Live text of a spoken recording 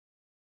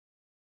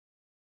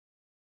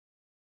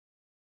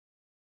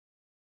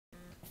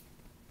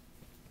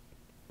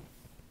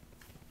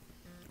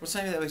What's the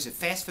name of that? Was it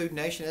Fast Food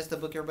Nation? That's the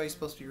book everybody's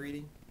supposed to be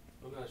reading?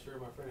 I'm not sure.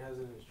 My friend has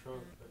it in his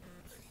trunk.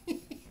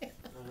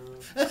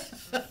 But,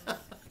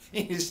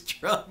 In his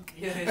trunk?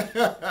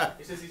 yeah,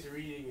 he says he's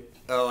reading it.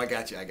 Oh, I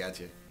got you. I got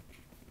you.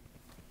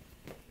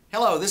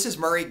 Hello, this is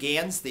Murray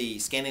Gans, the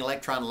scanning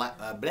electron blah,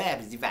 blah,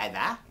 blah,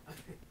 blah.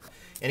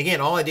 And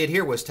again, all I did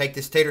here was take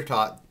this tater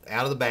tot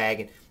out of the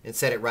bag and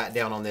set it right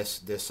down on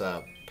this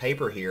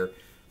paper here.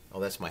 Oh,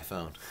 that's my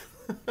phone.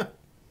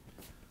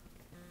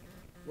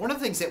 One of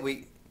the things that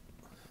we...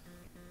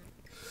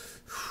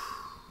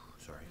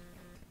 Sorry.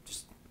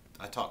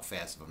 I talk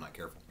fast if I'm not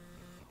careful.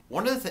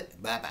 One of the things...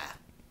 Bye-bye.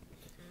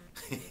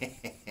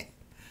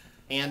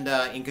 And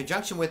in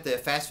conjunction with the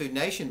Fast Food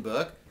Nation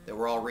book that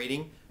we're all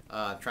reading,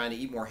 trying to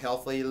eat more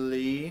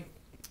healthily,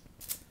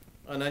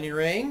 an onion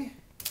ring,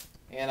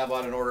 and I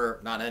bought an order,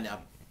 not onion,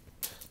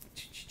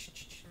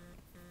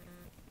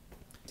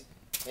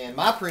 and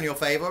my perennial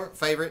favorite,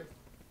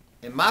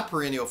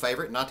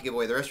 not to give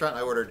away the restaurant,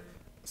 I ordered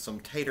some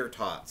tater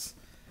tots.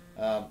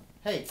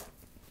 Hey,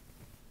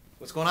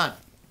 what's going on?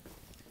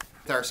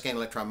 With our scanning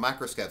electron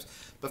microscopes.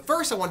 But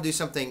first I want to do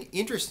something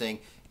interesting,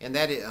 and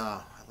that is,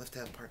 I left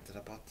out the part that I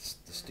bought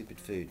the stupid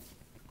food.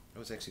 That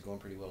was actually going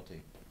pretty well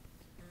too.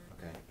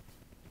 Okay.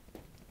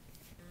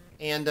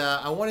 And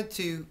I wanted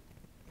to...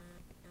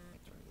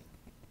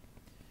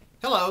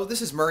 Hello,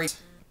 this is Murray.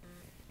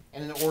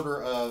 And an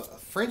order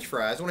of French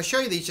fries. I want to show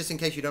you these just in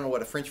case you don't know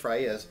what a French fry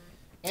is.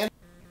 And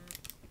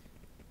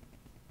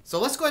so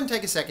let's go ahead and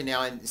take a second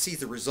now and see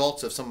the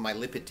results of some of my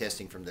lipid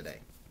testing from today.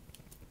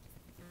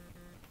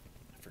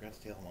 I forgot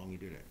to tell how long you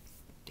do that.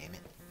 Damn it.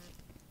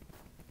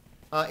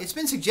 It's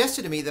been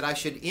suggested to me that I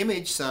should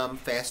image some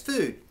fast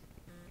food.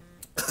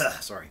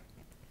 Sorry.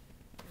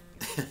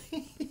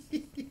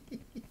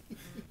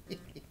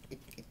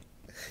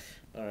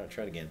 All right,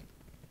 try it again.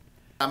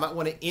 I might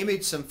want to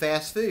image some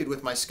fast food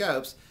with my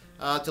scopes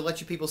to let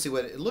you people see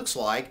what it looks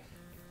like.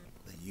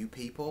 You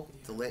people?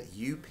 To let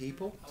you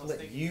people? To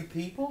let you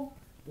people?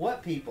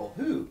 What people?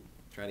 Who?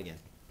 Try it again.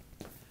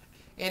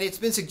 And it's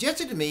been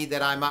suggested to me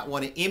that I might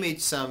want to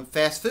image some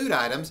fast food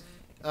items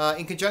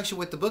in conjunction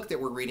with the book that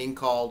we're reading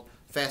called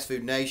Fast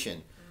Food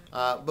Nation.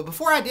 But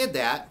before I did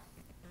that,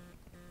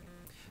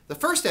 the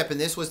first step in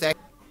this was that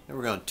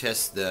we're going to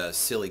test the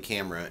silly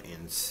camera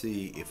and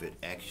see if it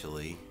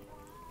actually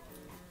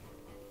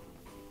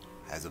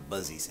has a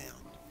buzzy sound.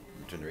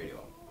 Turn the radio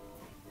off.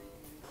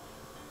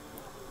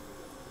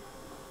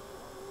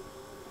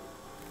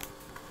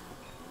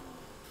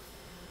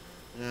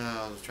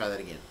 No, let's try that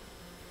again.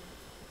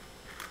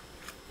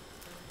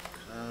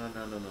 No.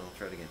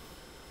 Try it again.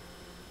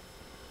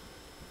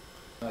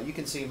 You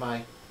can see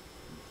my...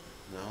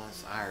 No,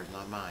 that's ours,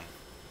 not mine.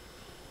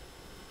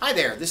 Hi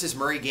there, this is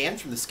Murray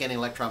Gans from the Scanning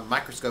Electron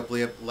Microscope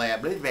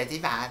Lab.